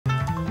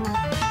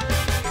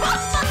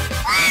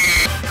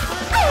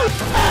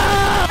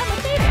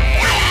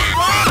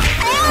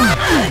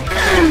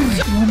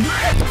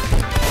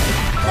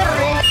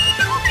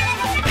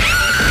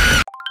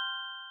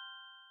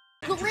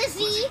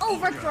Glizzy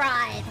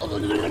overcried.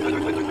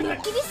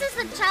 Chibi says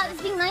the child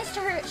is being nice to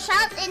her.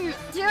 Shout in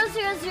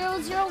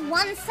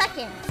 0.0001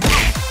 seconds.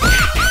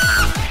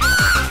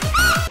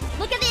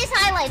 Look at these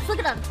highlights. Look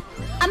at them.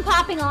 I'm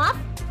popping off.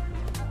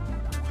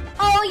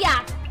 Oh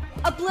yeah.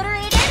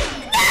 Obliterated.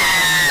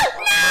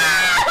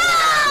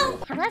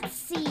 No! Let's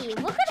see.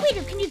 What could we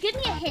do? Can you give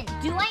me a hint?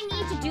 Do I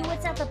need to do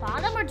what's at the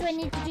bottom or do I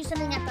need to do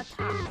something at the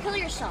top? Kill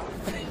yourself.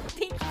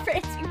 Thank you for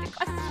answering the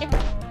question.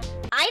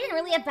 I didn't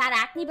really have bad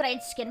acne, but I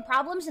had skin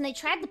problems, and they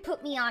tried to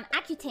put me on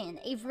Accutane,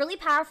 a really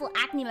powerful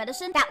acne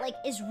medicine that, like,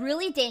 is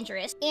really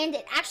dangerous, and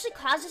it actually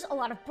causes a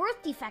lot of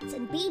birth defects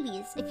in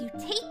babies if you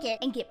take it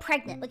and get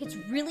pregnant. Like, it's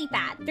really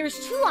bad. There's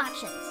two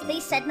options.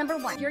 They said, number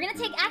one, if you're gonna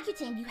take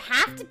Accutane, you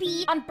have to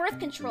be on birth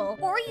control,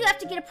 or you have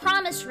to get a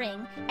promise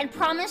ring and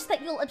promise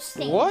that you'll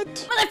abstain. What?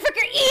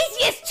 Motherfucker,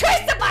 easiest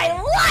choice of my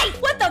life!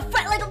 What the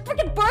fuck? Like a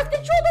freaking birth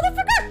control,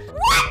 motherfucker?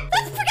 What?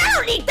 That's freaking, I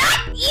don't need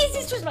that!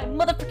 Easiest choice of my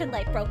motherfucking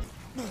life, bro.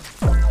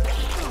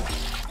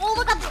 Oh,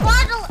 look, a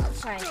bottle! Oh,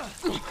 sorry.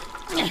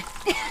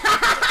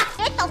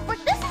 What the frick?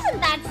 This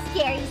isn't that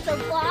scary so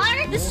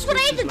far. This is what I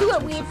had to do at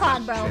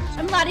WeedCon, bro.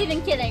 I'm not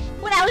even kidding.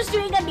 When I was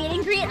doing a meet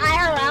and greet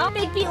IRL,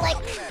 they'd be like,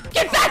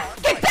 get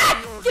back! Get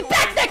back! Get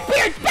back,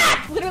 neckbeard!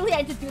 Back! Literally, I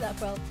had to do that,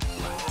 bro.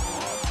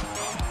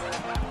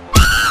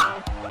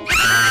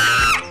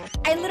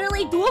 I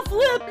literally do a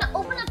flip. I'm gonna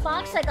open a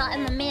box I got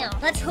in the mail.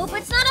 Let's hope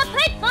it's not a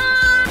pipe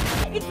bomb.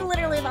 It's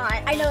literally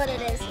not. I know what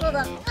it is. Hold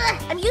on.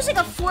 I'm using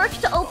a fork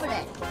to open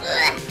it.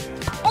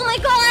 Oh my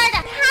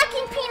god!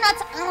 Hacking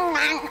peanuts.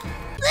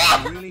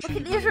 Okay,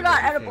 these are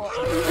not edible.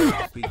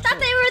 I thought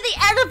they were the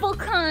edible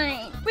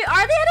kind. Wait,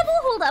 are they edible?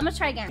 Hold on, I'm gonna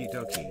try again.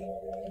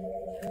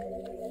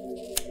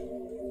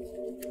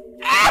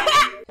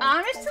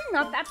 Honestly,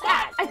 not that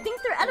bad. I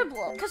think they're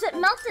edible because it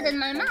melted in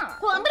my mouth.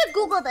 Well, I'm gonna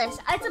Google this.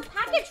 It's a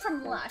package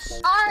from Lush.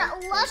 Are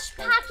Lush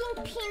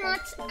packing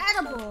peanuts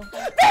edible?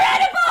 They're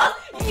edible!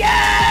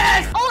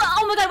 Yes!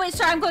 Oh my god, wait,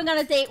 sorry, I'm going on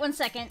a date. 1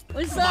 second.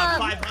 What's up?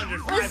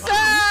 500, What's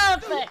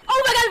up?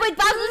 Oh my god, wait,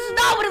 Bob, this is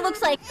not what it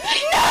looks like. No,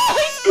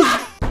 it's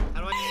not!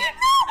 How do I...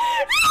 No!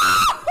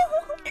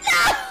 No!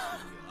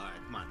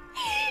 Alright, come on.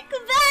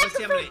 Come back!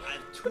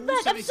 Come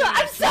back, I'm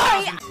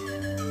sorry.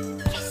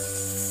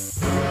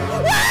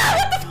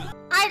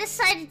 I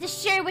decided to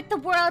share with the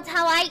world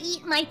how I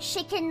eat my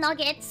chicken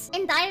nuggets,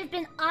 and I have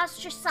been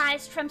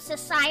ostracized from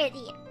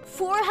society.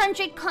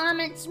 400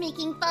 comments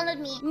making fun of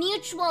me,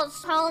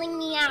 mutuals calling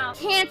me out,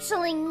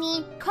 canceling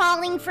me,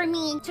 calling for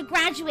me to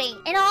graduate,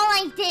 and all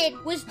I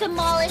did was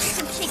demolish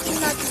some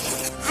chicken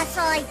nuggets. That's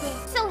all I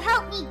did. So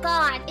help me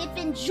God, if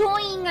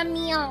enjoying a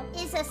meal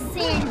is a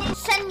sin,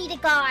 send me to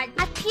God.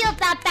 I peeled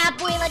that bad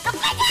boy like a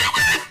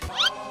banana!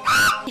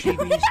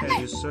 Chibi's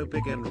hair is so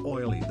big and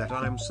oily that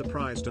I'm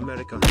surprised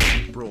America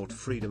hasn't brought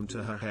freedom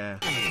to her hair.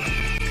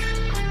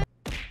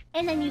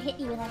 And then you hit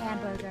me with a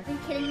hamburger. Are you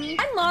kidding me?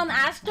 My mom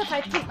asked if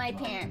I pooped my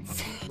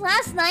pants.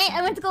 Last night,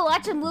 I went to go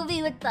watch a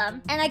movie with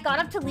them. And I got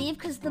up to leave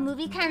because the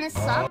movie kind of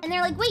sucked. And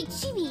they're like, wait,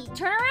 Chibi,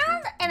 turn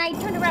around. And I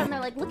turned around and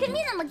they're like, look at me.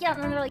 And I'm like, yeah.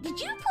 And they're like, did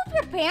you poop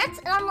your pants?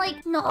 And I'm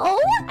like, no,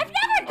 I've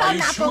never done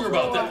that before.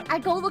 About that? I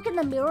go look in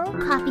the mirror,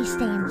 coffee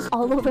stains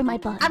all over my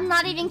butt. I'm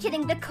not even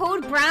kidding. The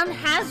code brown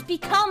has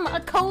become a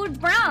code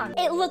brown.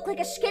 It looked like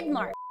a skid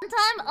mark. One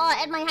time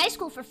at my high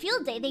school for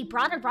field day, they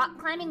brought a rock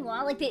climbing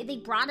wall, like they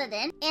brought it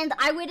in, and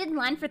I waited in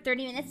line for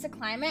 30 minutes to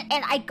climb it,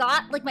 and I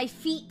got like my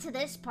feet to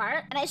this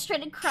part, and I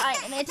started crying,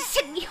 and they had to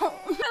send me home.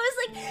 I was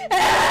like,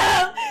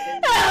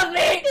 help me,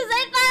 because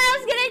I thought I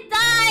was gonna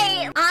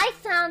die. I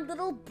found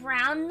little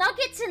brown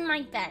nuggets in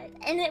my bed,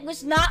 and it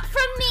was not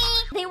from me.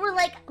 They were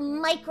like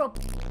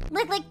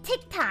like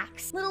Tic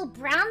Tacs, little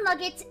brown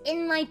nuggets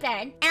in my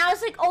bed, and I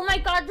was like, oh my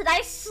god, did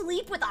I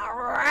sleep with a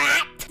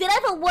rat? Did I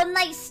have a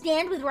one-night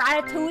stand with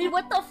Ratatouille?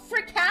 What the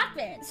frick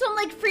happened? So I'm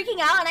like freaking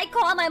out, and I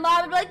call my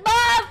mom and be like,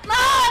 Mom,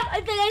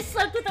 I think I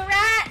slept with a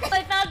rat.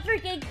 I found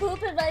freaking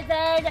poop in my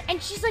bed,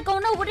 and she's like, oh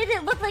no, what did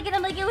it look like? And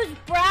I'm like, it was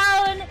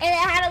brown, and it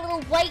had a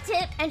little white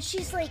tip, and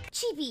she's like,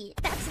 Chibi,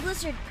 that's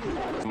lizard poop.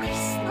 I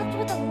slept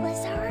with a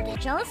lizard.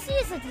 Jealousy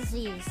is a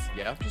disease.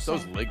 Yeah,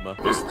 so's ligma.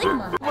 Who's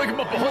ligma?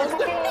 Ligma balls.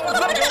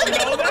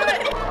 Know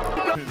that?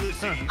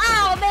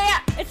 Oh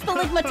man, it's the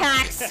ligma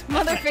tax,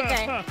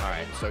 motherfucker.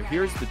 Alright, so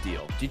here's the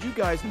deal. Did you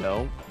guys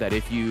know that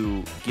if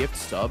you gift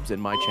subs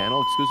in my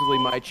channel, exclusively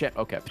my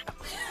channel, okay.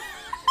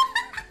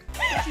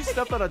 She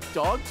stepped on a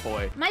dog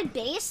toy. Am I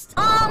based?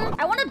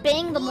 I want to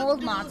bang the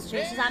mold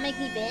monsters. Does that make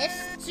me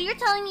based? So you're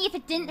telling me if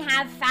it didn't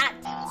have fat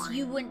tits,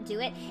 you wouldn't do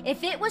it?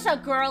 If it was a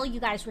girl, you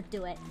guys would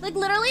do it. Like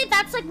literally,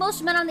 that's like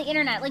most men on the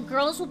internet. Like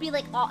girls will be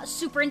like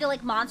super into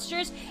like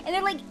monsters, and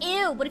they're like,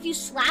 ew. But if you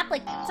slap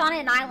like on it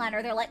and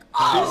eyeliner, they're like,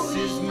 oh,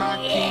 this is my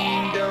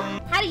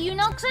kingdom. How do you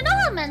know? Because I know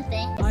how men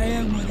think. I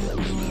am what I am.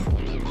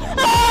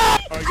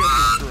 Oh, I guess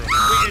it's true.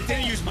 Wait, it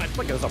didn't use my.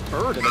 Like there's a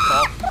bird in the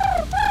call.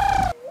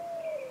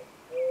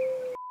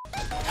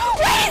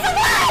 Wait, he's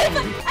alive!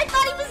 I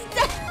thought he was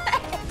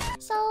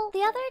dead. So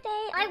the other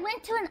day, I went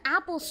went to an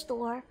Apple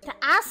store to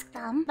ask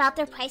them about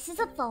their prices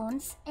of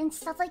phones and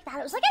stuff like that.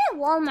 It was like at a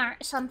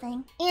Walmart or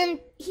something. And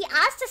he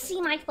asked to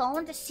see my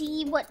phone to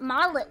see what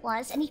model it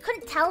was, and he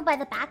couldn't tell by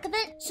the back of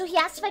it. So he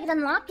asked if I could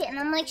unlock it, and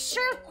I'm like,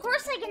 sure, of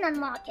course I can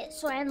unlock it.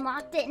 So I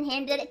unlocked it and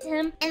handed it to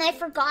him, and I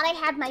forgot I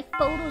had my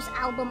photos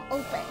album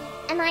open.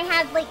 And I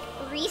had like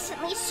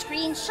recently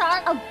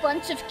screenshot a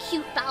bunch of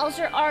cute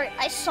Bowser art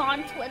I saw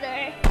on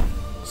Twitter.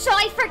 So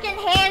I freaking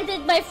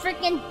handed my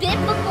freaking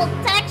biblical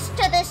text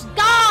to this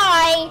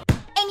guy,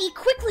 and he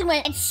quickly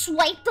went and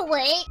swiped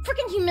away.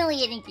 Freaking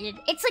humiliating, dude.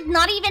 It's like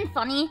not even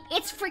funny.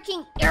 It's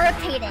freaking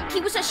irritating. He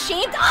was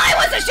ashamed. I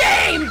was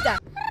ashamed!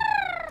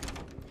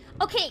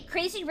 Okay,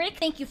 Crazy Rick,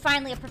 thank you.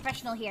 Finally, a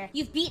professional here.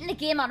 You've beaten the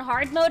game on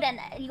hard mode, and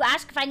you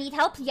ask if I need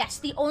help? Yes,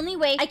 the only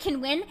way I can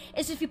win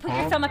is if you put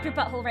your thumb up your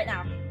butthole right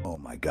now. Oh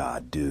my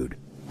god, dude.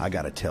 I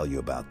gotta tell you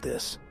about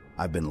this.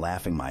 I've been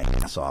laughing my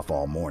ass off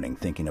all morning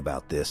thinking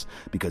about this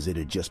because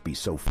it'd just be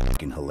so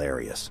fucking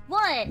hilarious.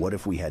 What? What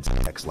if we had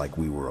sex like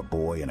we were a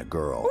boy and a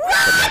girl,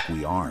 but like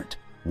we aren't?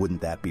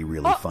 Wouldn't that be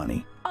really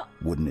funny?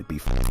 Wouldn't it be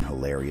fucking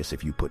hilarious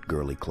if you put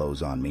girly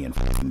clothes on me and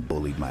fucking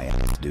bullied my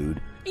ass,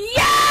 dude?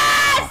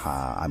 Yes!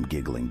 Haha, I'm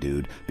giggling,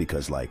 dude,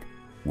 because like,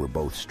 we're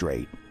both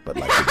straight, but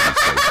like it'd be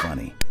so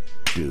funny.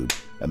 Dude,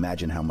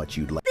 imagine how much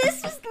you'd like.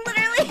 This was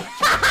literally...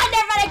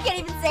 Never mind, I can't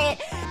even say it.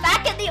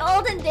 Back in the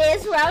olden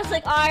days where I was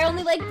like, oh, I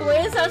only like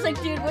boys, I was like,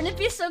 dude, wouldn't it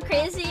be so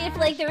crazy if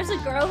like there was a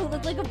girl who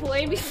looked like a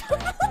boy and be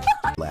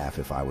laugh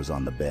if I was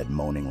on the bed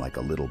moaning like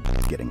a little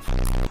getting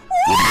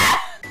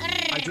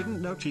I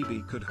didn't know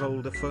Chibi could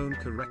hold a phone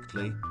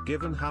correctly,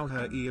 given how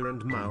her ear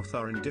and mouth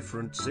are in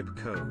different zip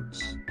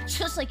codes.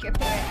 Just like your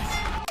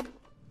parents.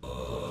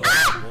 Oh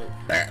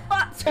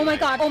my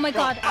god, oh my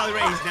god. Ali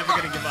Ray's never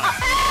gonna give up.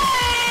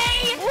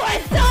 Hey!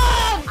 What's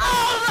up?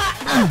 Oh my...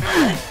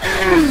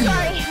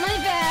 Sorry, my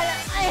bad.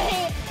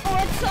 Hey,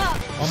 what's up?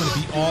 I'm gonna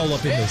be all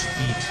up in those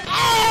feet.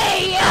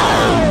 Hey, yo!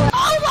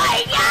 Oh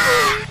my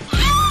god!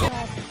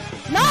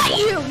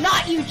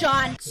 Not you,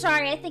 John.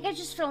 Sorry, I think I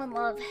just fell in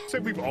love.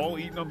 Said we've all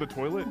eaten on the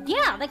toilet?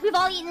 Yeah, like we've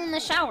all eaten in the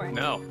shower.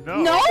 No.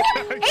 No?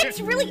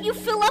 It's really, you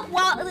fill up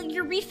while like,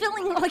 you're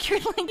refilling like you're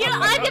like, yeah,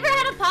 I've never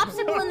had a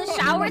popsicle in the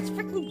shower. It's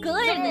freaking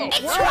good. It's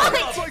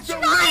It's like the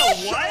real right.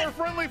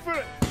 shower-friendly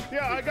food.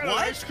 Yeah, I got an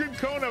ice cream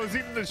cone I was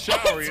eating in the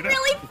shower, It's you know?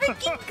 really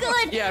freaking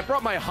good. Yeah, I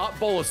brought my hot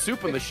bowl of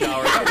soup in the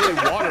shower. It got really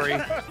watery.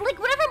 Like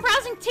whenever I'm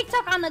browsing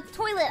TikTok on the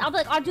toilet, I'll be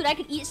like, oh dude, I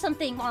could eat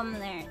something while I'm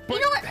there. But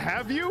you know what?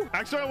 have you?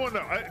 Actually, I want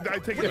to know. I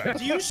take it back.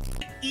 Do you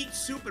eat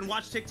soup and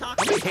watch TikTok?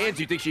 How many hands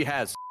do you think she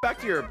has? Back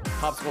to your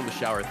popsicle in the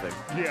shower thing.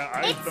 Yeah,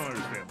 I don't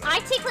understand that. I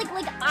take like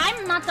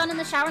I'm not done in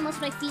the shower unless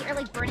my feet are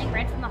like burning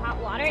red from the hot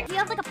water. If you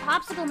have like a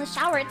popsicle in the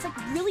shower, it's like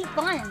really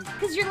fun.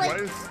 Cause you're like,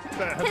 Why is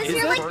that? cause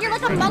you're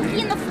like a monkey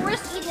in the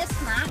forest eating a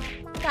snack.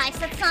 Guys,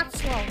 that's not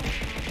slow.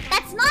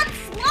 That's not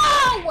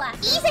slow!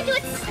 Ease into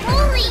it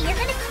slowly! You're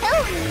gonna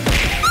kill me!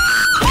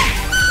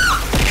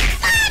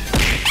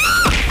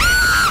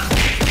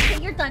 Okay,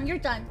 you're done, you're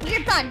done.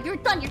 You're done, you're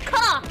done, you're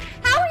cut off!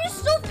 How are you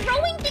still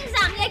throwing things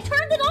at me? I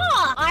turned it off!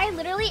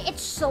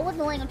 It's so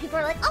annoying when people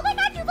are like, oh my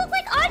god, you look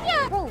like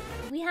Anya! Bro,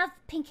 we have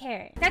pink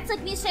hair. That's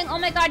like me saying, oh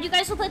my god, you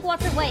guys look like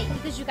Walter White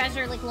because you guys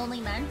are like lonely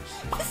men.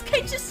 This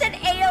guy just said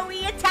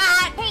AoE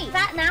attack! Hey,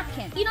 fat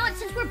napkin. You know what,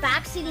 since we're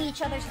backseating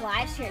each other's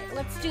lives here,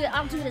 let's do it.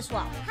 I'll do it as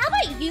well. How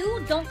about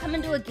you don't come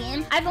into a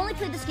game? I've only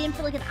played this game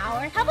for like an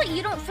hour. How about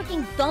you don't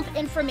freaking dump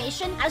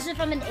information as if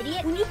I'm an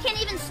idiot when you can't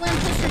even slam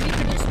push or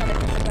reproduce,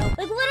 motherfucker, bro?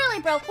 Like literally,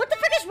 bro, what the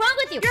frick is wrong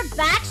with you? You're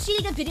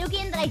backseating a video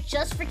game that I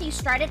just freaking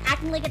started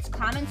acting like it's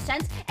common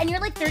sense, and you're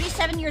like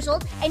 37 years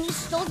old, and you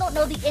still don't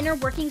know the inner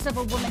workings of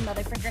a woman,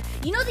 motherfucker.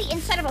 You know the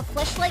inside of a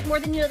fleshlight more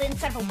than you know the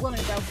inside of a woman,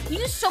 bro. You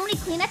use so many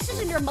Kleenexes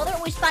and your mother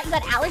always thought you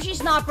had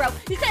allergies? Nah, bro.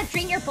 You gotta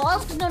drain your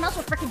balls because no one else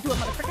will freaking do it,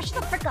 motherfucker.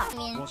 Shut the frick up.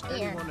 Was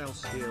anyone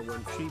else here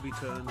when Chibi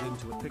turned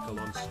into a pickle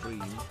on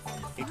stream?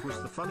 It was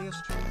the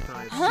funniest shit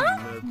I've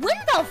seen. When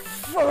the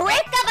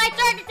frick have I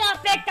turned into a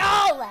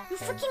pickle? You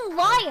freaking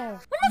liar.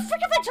 When the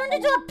frick have I turned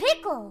into a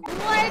pickle?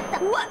 What the...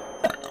 What?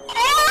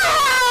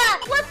 Ah!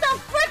 What the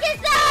frick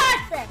is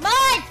that?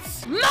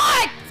 Months!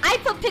 I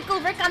put Pickle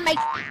Rick on my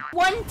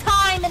one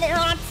time and it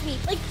haunts me.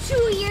 Like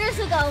 2 years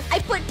ago, I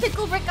put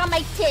Pickle Rick on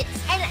my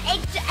tits, and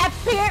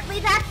apparently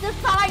that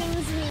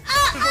defines me.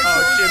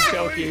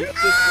 Chibidoki.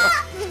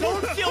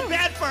 Don't feel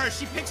bad for her.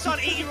 She picks on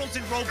 8-year-olds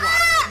in Roblox.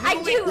 I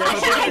do.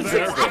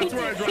 I do.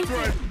 That's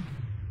right.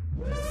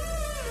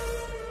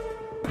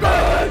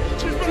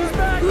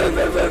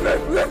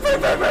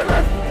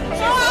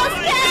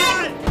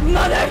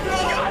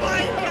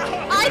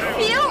 I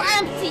feel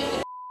empty.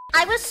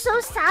 I was so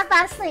sad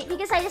last night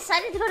because I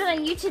decided to go to my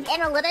YouTube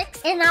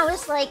analytics and I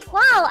was like,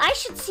 wow, I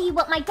should see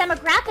what my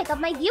demographic of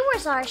my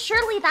viewers are.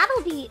 Surely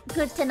that'll be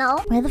good to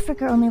know. Why the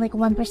frick are only like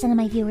 1% of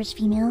my viewers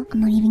female?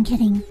 I'm not even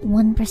kidding.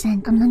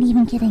 1%. I'm not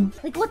even kidding.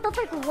 Like what the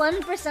frick,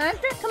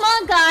 1%? Come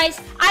on, guys.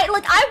 I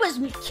was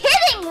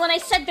kidding when I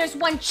said there's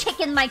one chick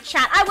in my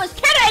chat. I was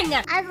kidding!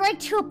 I'd like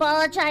to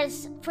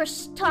apologize for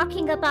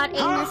talking about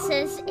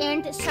anuses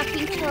and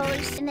sucking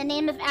toes in the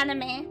name of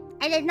anime.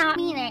 I did not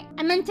mean it.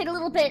 I meant it a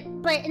little bit,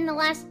 but in the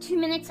last 2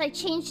 minutes, I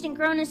changed and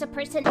grown as a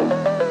person.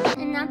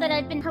 And now that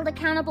I've been held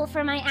accountable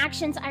for my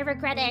actions, I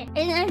regret it.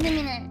 And I didn't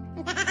mean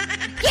it.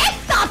 Get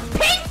the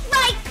pink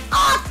light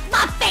off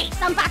my face!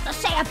 I'm about to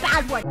say a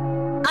bad word.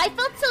 I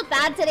felt so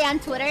bad today on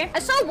Twitter. I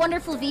saw a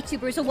wonderful VTuber,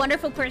 who's a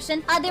wonderful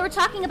person. They were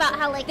talking about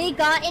how, like, they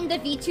got into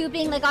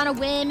VTubing, like, on a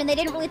whim, and they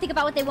didn't really think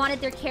about what they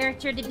wanted their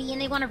character to be, and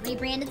they want to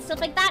rebrand and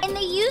stuff like that. And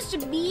they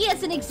used me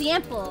as an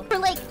example for,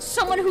 like,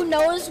 someone who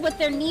knows what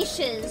their niche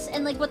is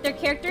and, like, what their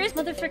character is.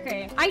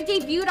 Motherfucker, I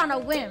debuted on a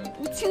whim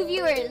with 2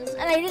 viewers,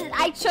 and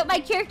I showed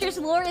my character's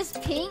lore as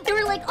pink. They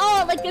were like,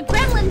 oh, like a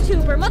gremlin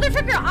tuber.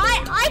 Motherfucker,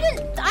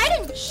 I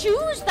didn't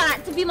choose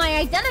that to be my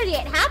identity.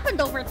 It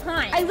happened over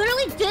time. I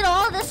literally did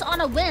all this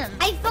on a whim.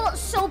 I felt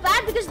so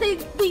bad because they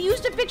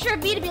used a picture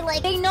of me to be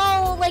like, they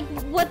know, like,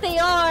 what they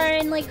are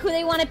and, like, who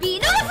they want to be.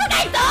 No, that's what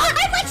I thought!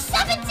 I have, like,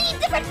 17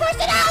 different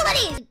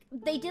personalities!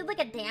 They did, like,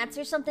 a dance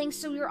or something,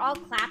 so we were all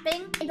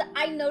clapping. And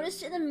I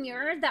noticed in the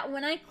mirror that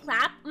when I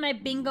clap, my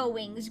bingo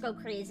wings go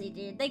crazy,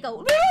 dude. They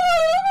go...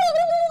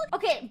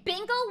 Okay,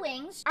 bingo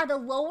wings are the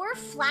lower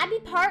flabby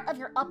part of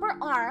your upper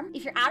arm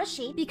if you're out of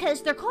shape,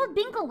 because they're called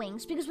bingo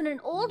wings because when an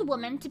old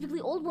woman, typically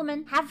old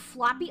women, have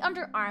floppy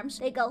underarms,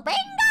 they go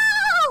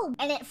bingo!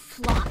 And it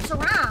flops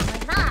around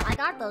like that. I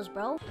got those,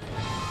 bro.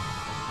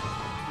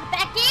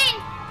 Back in!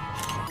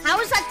 How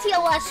is that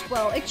TOS,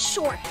 bro? It's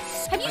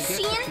shorts. Have you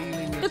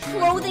seen the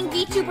clothing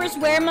VTubers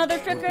wear,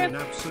 motherfucker?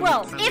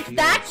 Bro, if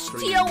that's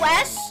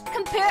TOS,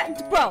 compare...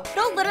 Bro,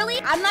 no, literally,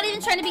 I'm not even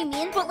trying to be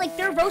mean, but, like,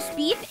 their roast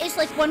beef is,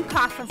 like, 1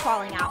 cough from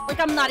falling out. Like,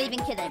 I'm not even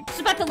kidding.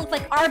 It's about to look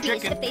like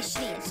Arby's if they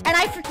sneeze. And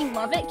I freaking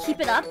love it. Keep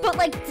it up. But,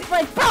 like,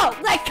 bro,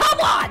 like, come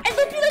on! And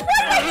they'll be like,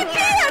 why did I get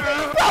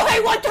that? Bro, I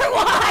wonder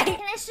why!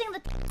 Can I sing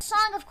the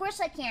song? Of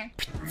course I can.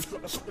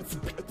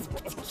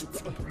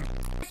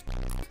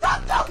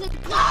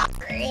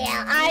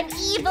 Yeah, I'm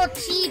evil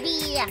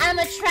Chibi. I'm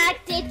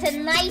attracted to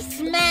nice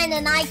men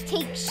and I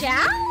take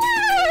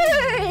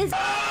showers.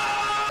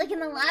 Like in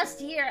the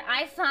last year,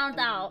 I found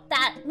out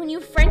that when you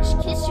French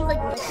kiss, you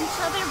like lick each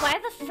other. Why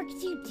the frick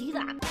do you do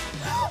that?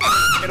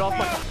 Get off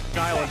my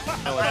island.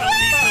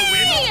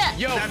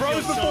 Yo,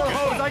 bros before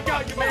hoes. I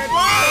got you, man.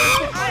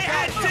 I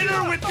had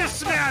dinner with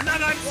this man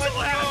and I'm so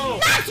happy.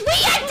 That's we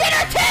had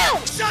dinner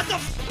too! Shut the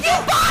f. You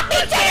bought me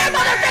dinner,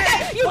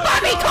 motherfucker! You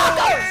bought me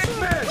tacos!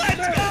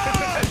 Let's go!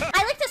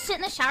 I like to sit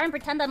in the shower and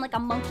pretend I'm like a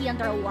monkey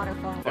under a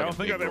waterfall. I don't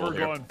think I've ever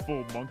gone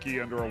full monkey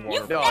under a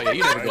waterfall. No, yeah,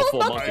 you never go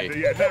full monkey.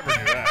 Yeah, never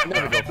do that.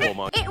 Never go full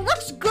monkey. It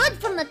looks good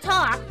from the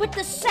top, but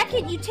the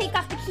second you take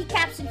off the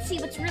keycaps and see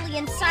what's really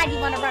inside, you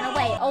want to run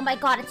away. Oh my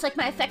god, it's like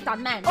my effect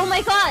on men. Oh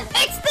my god,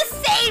 it's the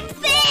same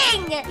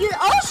thing!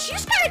 Oh,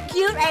 she's kind of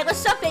cute. Alright,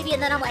 what's up, baby?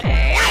 And then I'm like,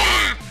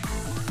 ah!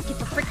 Get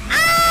the frick.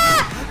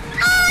 Ah!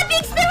 Ah!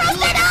 Big spin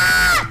roasted!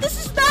 Ah!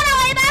 This is not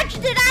how I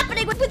imagined it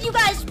happening with you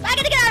guys. I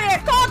gotta get out of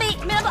here. Call me.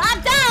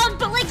 I'm down,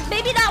 but like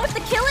maybe not with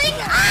the killing.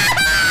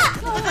 Ah!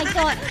 Oh my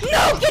god.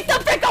 No! Get the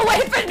frick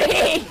away from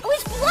me! Oh,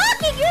 he's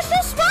blocking. You're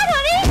so smart,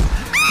 honey.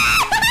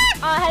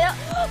 Ah! Hello.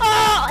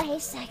 Oh, hey,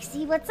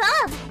 sexy. What's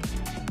up?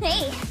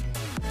 Hey.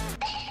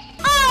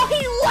 Oh,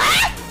 he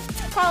left!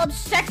 Called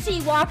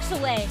sexy walks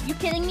away. You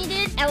kidding me,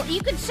 dude?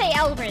 You could say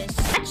Elvis.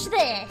 Watch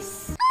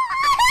this.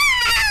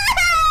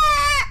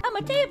 I'm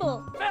a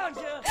table. Found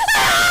you.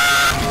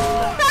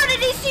 Ah! How did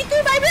he see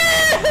through my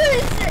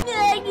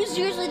boots? You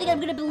seriously think I'm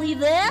gonna believe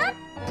that?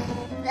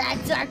 That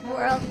dark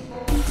world.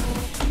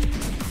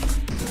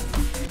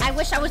 I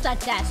wish I was at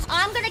desk.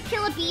 I'm gonna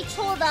kill a beach.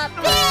 Hold up.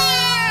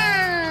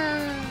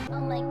 Bam!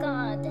 Oh my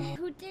god.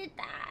 Who did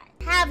that?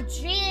 Have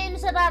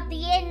dreams about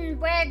the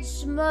inbred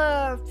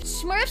Smurf.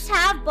 Smurfs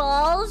have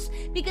balls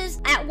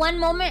because at one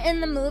moment in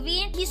the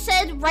movie, he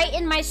said right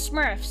in my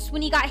Smurfs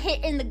when he got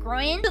hit in the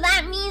groin. So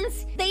that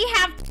means they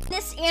have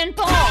penis and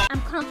ball.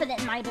 I'm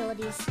confident in my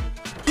abilities.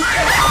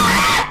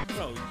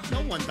 Bro,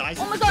 no one dies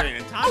Oh my god!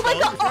 Oh my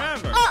god!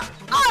 Forever.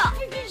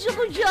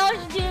 Uncle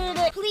Josh did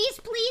it. Please,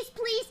 please,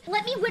 please,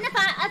 let me win. If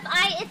I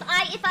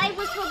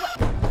was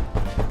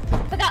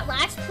if I got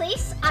last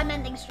place, I'm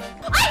ending stream.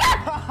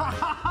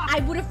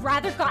 I would have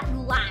rather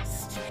gotten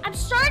last. I'm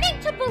starting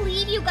to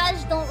believe you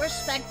guys don't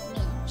respect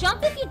me.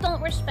 Jump if you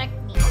don't respect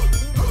me.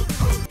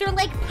 They're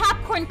like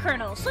popcorn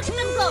kernels. Look at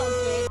them go,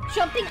 dude.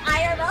 Jumping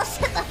IRL.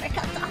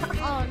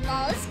 Oh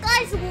no, this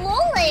guy's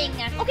lolling.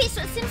 Okay,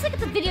 so it seems like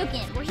it's a video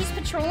game where he's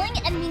patrolling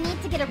and we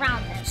need to get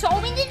around him. So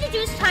all we need to do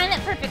is time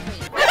it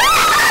perfectly.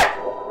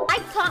 I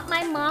taught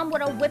my mom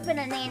what a whip and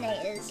a nene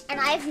is, and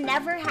I've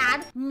never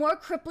had more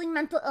crippling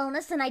mental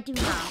illness than I do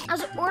now. I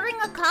was ordering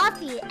a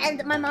coffee,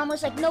 and my mom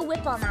was like, no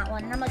whip on that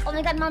one. And I'm like, oh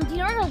my god, mom, do you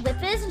know what a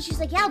whip is? And she's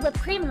like, yeah, whipped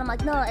cream. And I'm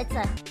like, no, it's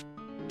a...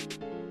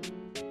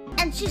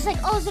 And she's like,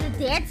 oh, is it a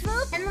dance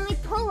move? And then we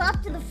pull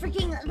up to the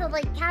freaking,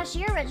 like,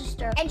 cashier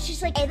register. And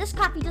she's like, hey, this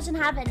coffee doesn't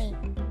have any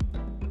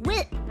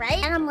whip,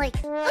 right? And I'm like,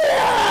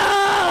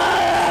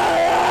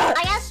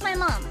 I asked my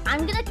mom,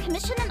 I'm gonna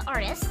commission an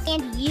artist,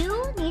 and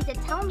you need to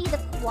tell me the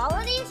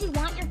qualities you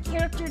want your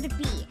character to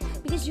be.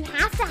 Because you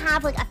have to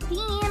have, like, a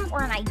theme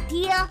or an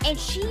idea. And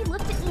she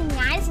looked at me in the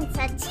eyes and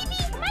said,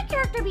 Chibi, will my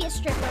character be a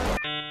stripper?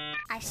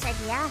 said,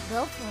 yeah,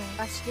 go for it.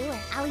 Let's do it.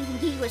 I'll even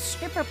give you a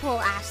stripper pole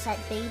asset,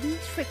 baby.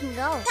 Let's freaking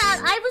go.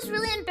 Dad, I was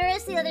really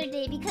embarrassed the other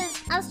day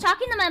because I was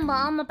talking to my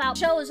mom about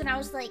shows and I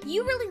was like,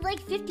 you really like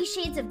 50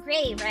 Shades of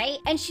Grey, right?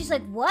 And she's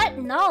like, what?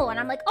 No. And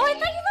I'm like, oh, I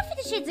thought you loved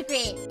 50 Shades of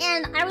Grey.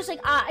 And I was like,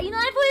 you know,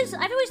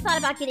 I've always thought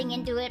about getting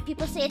into it.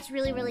 People say it's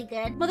really, really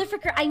good.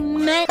 Motherfucker, I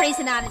meant Grey's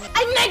Anatomy.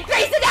 I meant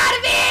Grey's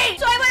Anatomy!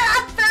 So I went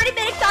on a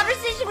 30-minute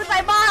conversation with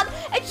my mom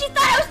and she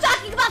thought I was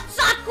talking about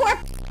softcore.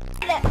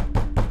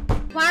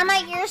 Why are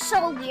my ears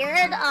so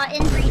weird?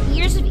 Inbreed.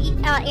 Years of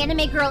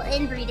anime girl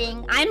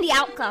inbreeding. I'm the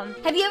outcome.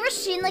 Have you ever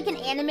seen like an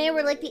anime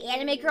where like the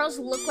anime girls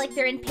look like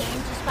they're in pain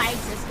just by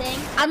existing?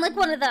 I'm like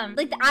one of them.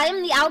 Like I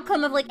am the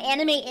outcome of like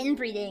anime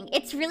inbreeding.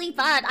 It's really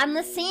fun. I'm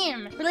the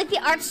same. Where like the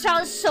art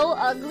style is so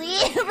ugly.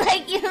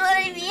 Like, you know what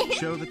I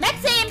mean?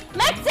 Maxime!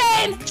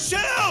 Maxime!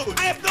 Shoot!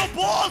 I have no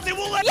balls! It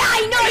won't let Yeah,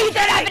 I know you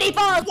don't have any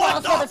balls!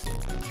 What the?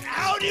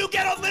 How do you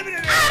get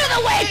unlimited? Out of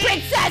the way,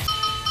 princess!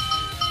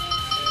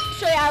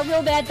 Show you how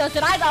real bad does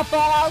it. I got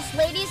balls.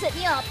 Ladies, hit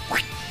me up.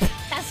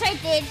 That's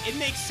right, dude. It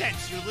makes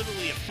sense. You're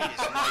literally a penis.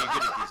 I'm very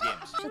good at these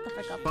games. Shut the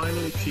frick up.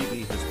 Finally,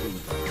 Chibi has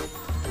booted.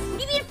 What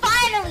do you mean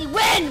finally?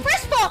 When?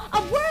 First of all,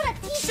 I'm wearing a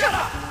t-shirt.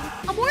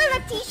 I'm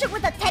wearing a t-shirt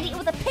with a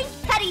pink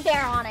teddy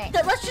bear on it.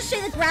 Let's just say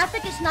the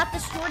graphic is not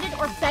distorted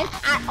or bent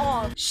at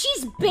all.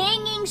 She's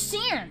banging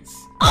Sans.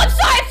 Oh, I'm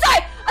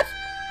sorry.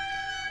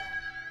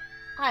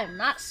 I'm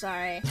not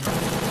sorry.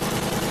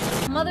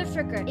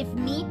 Motherfucker, if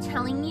me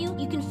telling you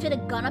you can fit a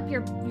gun up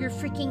your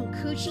freaking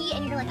coochie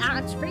and you're like,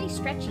 it's pretty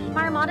stretchy.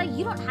 Marimata,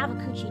 you don't have a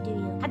coochie, do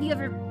you? Have you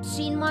ever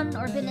seen one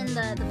or been in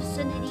the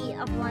vicinity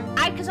of one?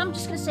 Because I'm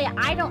just gonna say,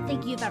 I don't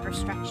think you've ever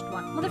stretched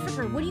one.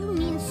 Motherfucker, what do you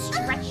mean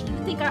stretchy?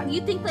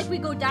 You think like we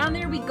go down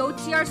there, we go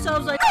see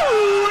ourselves like,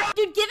 oh!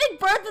 Dude, giving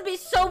birth would be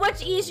so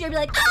much easier. Be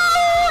like,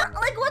 oh!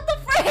 Like, what the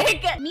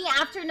frick? Me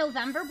after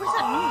November? What does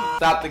that mean?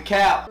 Stop the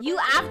cap. You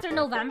after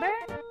November?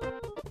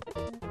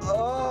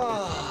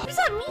 What does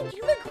that mean?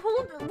 You like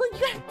you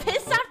got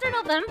pissed after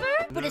November?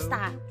 What is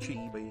that?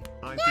 Chibi,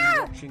 I've been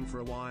watching for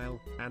a while,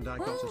 and I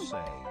gotta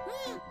say,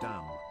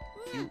 damn,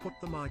 you put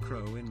the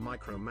micro in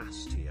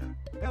micromast here.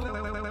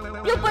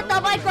 You put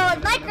the micro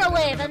in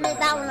microwave. I made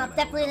that one up.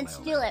 Definitely didn't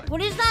steal it.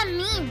 What does that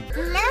mean?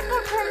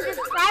 Medical term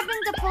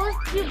describing the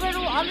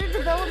post-pubertal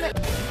underdevelopment.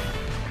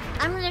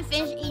 I'm gonna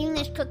finish eating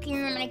this cookie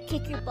and I'm gonna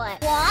kick your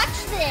butt.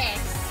 Watch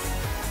this.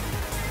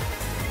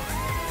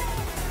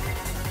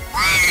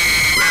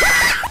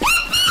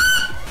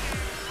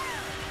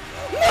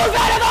 Move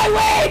out of my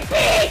way,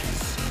 bitch!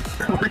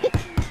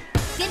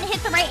 Didn't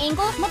hit the right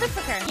angle?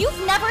 Motherfucker, you've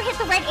never hit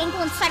the right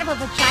angle inside of a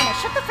vagina.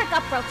 Shut the frick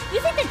up, bro.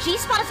 You think the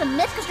G-spot is a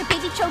myth because your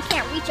baby cho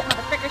can't reach it,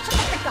 motherfucker. Shut the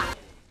frick up.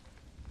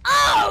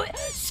 Oh!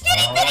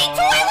 Skinny bitty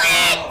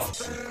toilet!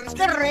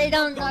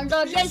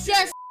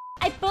 Yes.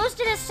 I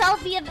posted a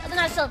selfie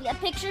a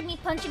picture of me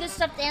punching a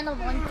stuffed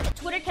animal, and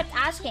Twitter kept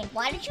asking,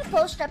 why did you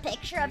post a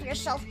picture of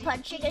yourself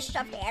punching a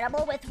stuffed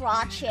animal with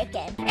raw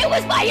chicken? It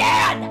was my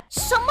hand!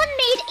 Someone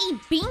made a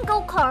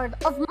bingo card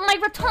of my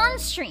Raton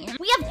stream.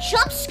 We have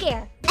jump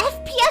scare,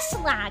 FPS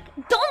lag,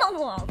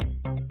 download.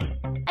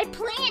 I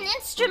play an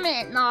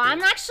instrument. No,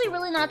 I'm actually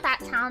really not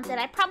that talented.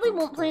 I probably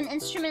won't play an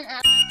instrument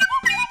at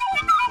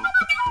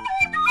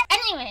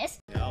anyways,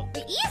 No.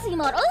 the easy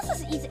mode. Oh,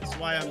 this is easy. That's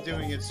why I'm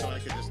doing it so I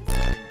can just...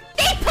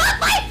 They put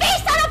my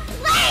face on a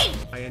plane!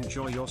 I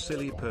enjoy your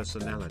silly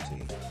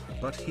personality,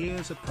 but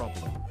here's a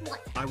problem.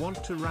 What? I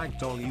want to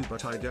ragdoll you,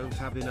 but I don't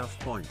have enough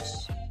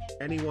points.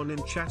 Anyone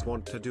in chat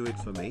want to do it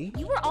for me?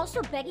 You were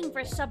also begging for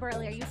a sub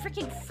earlier. You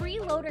freaking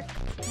freeloader,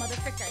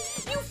 motherfucker.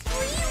 You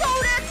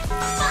freeloader!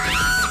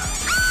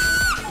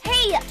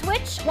 Hey,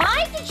 Twitch,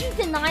 why did you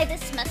deny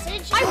this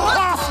message? I want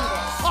to see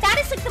this. That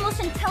is like the most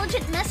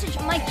intelligent message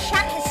my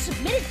chat has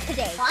submitted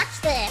today.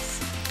 Watch this.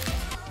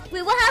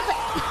 We will have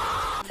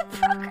the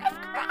program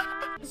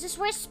crack. Is this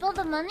where I spill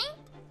the money?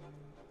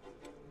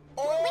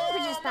 What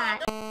language is that?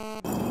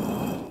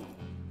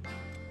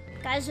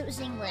 Guys, it was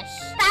English.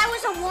 That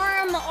was a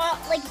worm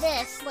like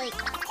this. Like,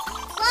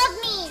 love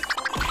me.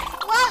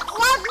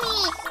 Love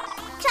me.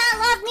 Chat,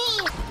 love me.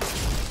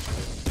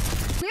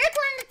 We're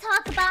going to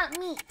talk about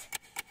meat.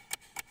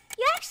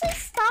 You actually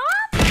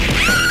stop?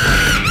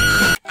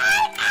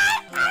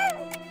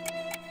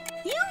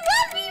 You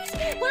love me.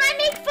 When I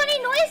make funny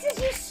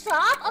noises, you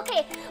stop?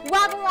 Okay.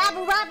 Wobble,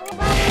 wobble, wobble,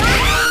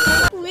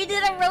 wobble. We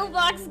did a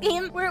Roblox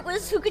game where it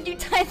was who could do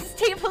times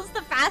tables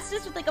the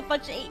fastest with like a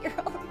bunch of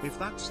 8-year-olds. If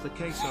that's the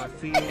case, I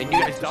feel... And you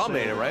guys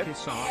dominated, right?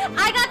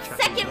 I got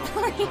second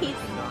place.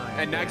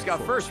 And Nax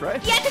got first,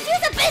 right? Yeah, because he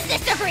has a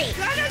business degree.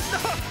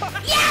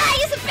 Yeah,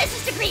 he has a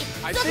business degree.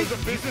 Does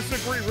a business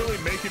degree really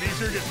make it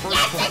easier to get first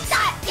Yes, place? it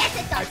does. Yes,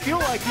 it does. I feel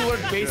like you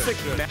learned basic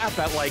math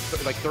at like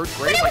third But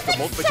grade, it like was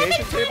the like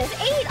multiplication 7 table.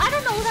 times 8. I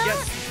don't know that.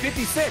 Yes,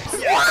 56.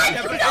 What?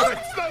 Yeah, but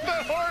it's not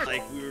that hard.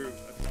 Like, we were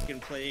fucking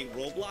playing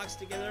Roblox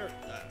together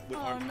with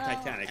our no.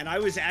 Titanic. And I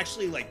was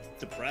actually, like,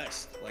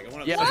 depressed. Like, I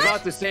want to... Yeah, I was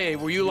about to say,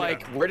 were you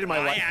like, where did my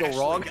life go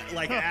wrong?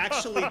 Like,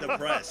 actually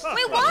depressed.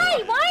 Wait,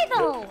 why? Why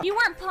though? You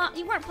weren't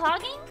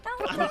pogging? That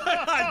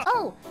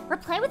Oh,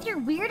 reply with your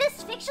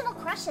weirdest fictional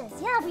crushes.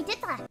 Yeah, we did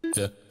that.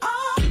 Yeah.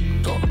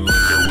 Don't do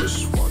like a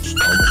wristwatch.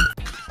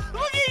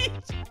 Look at you!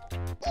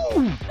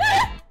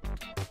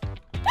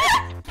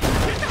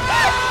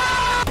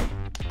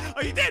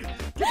 Oh, you did!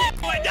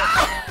 Boy, no!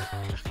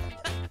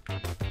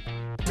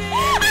 You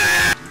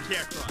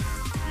can't cry.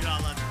 You're not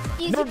allowed to cry.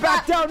 Easy Never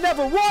back clap. down,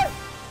 never what?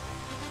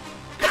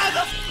 How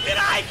the f did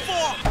I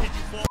fall?